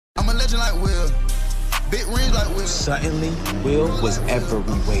legend like Will. Big rings like Will. Suddenly, Will was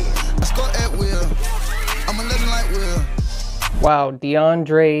everywhere. I score at Will. I'm a legend like Will. Wow,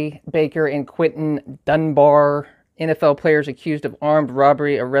 DeAndre Baker and Quentin Dunbar, NFL players accused of armed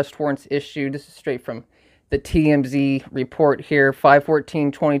robbery, arrest warrants issued. This is straight from the TMZ report here,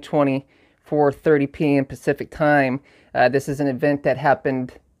 5/14/2020, 4:30 p.m. Pacific time. This is an event that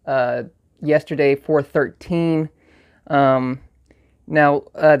happened yesterday, 4/13. Now,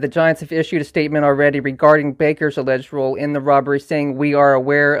 the Giants have issued a statement already regarding Baker's alleged role in the robbery, saying, "We are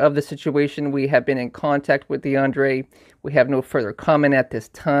aware of the situation. We have been in contact with DeAndre. We have no further comment at this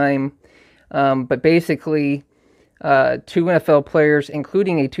time." But basically, two NFL players,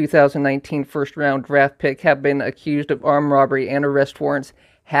 including a 2019 first-round draft pick, have been accused of armed robbery, and arrest warrants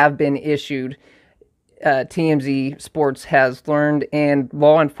have been issued. TMZ Sports has learned, and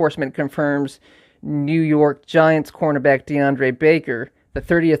law enforcement confirms New York Giants cornerback DeAndre Baker, the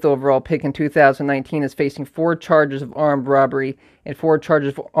 30th overall pick in 2019, is facing 4 charges of armed robbery and 4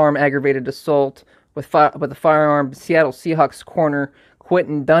 charges of armed aggravated assault with a firearm. Seattle Seahawks corner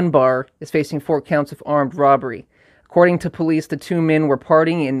Quentin Dunbar is facing 4 counts of armed robbery. According to police, the two men were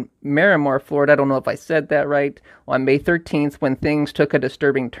partying in Miramar, Florida, I don't know if I said that right, on May 13th when things took a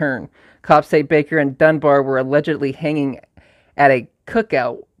disturbing turn. Cops say Baker and Dunbar were allegedly hanging at a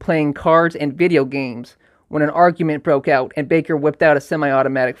cookout, playing cards and video games, when an argument broke out and Baker whipped out a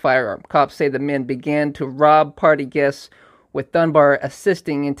semi-automatic firearm. Cops say the men began to rob party guests, with Dunbar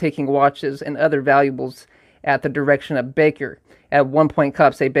assisting in taking watches and other valuables at the direction of Baker. At one point,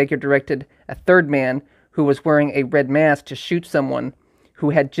 cops say Baker directed a third man who was wearing a red mask to shoot someone who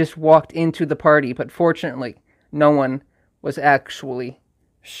had just walked into the party, but fortunately, no one was actually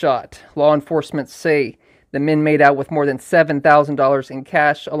shot. Law enforcement say the men made out with more than $7,000 in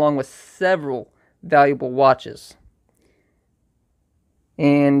cash, along with several valuable watches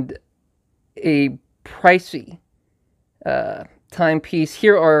and a pricey timepiece.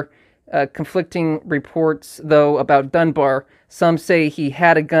 Here are conflicting reports, though, about Dunbar. Some say he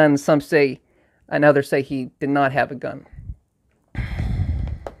had a gun, and others say he did not have a gun.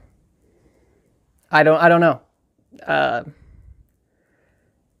 I don't know.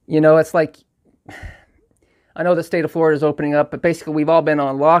 It's like, I know the state of Florida is opening up, but basically we've all been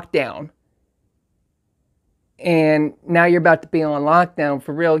on lockdown. And now you're about to be on lockdown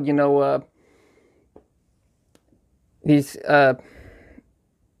for real.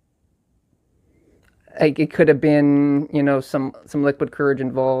 It could have been, some liquid courage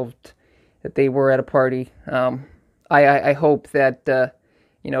involved, that they were at a party. I hope that,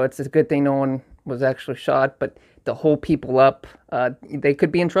 it's a good thing no one was actually shot, but to hold people up, they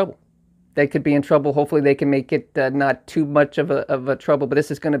could be in trouble. They could be in trouble. Hopefully they can make it not too much of a trouble, but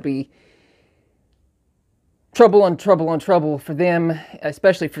this is going to be trouble on trouble on trouble for them,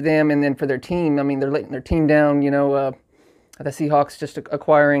 especially for them and then for their team. I mean, they're letting their team down, the Seahawks just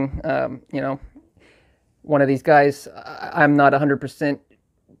acquiring, one of these guys. I'm not 100%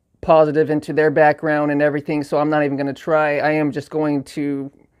 positive into their background and everything, so I'm not even going to try. I am just going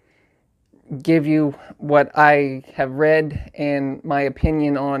to give you what I have read and my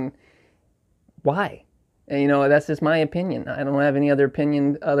opinion on why. And, that's just my opinion. I don't have any other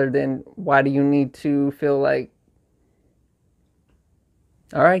opinion other than, why do you need to feel like,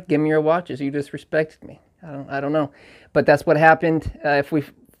 all right, give me your watches, you disrespected me. I don't know. But that's what happened. If we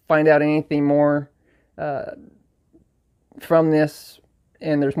find out anything more from this,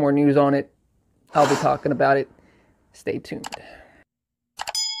 and there's more news on it, I'll be talking about it. Stay tuned.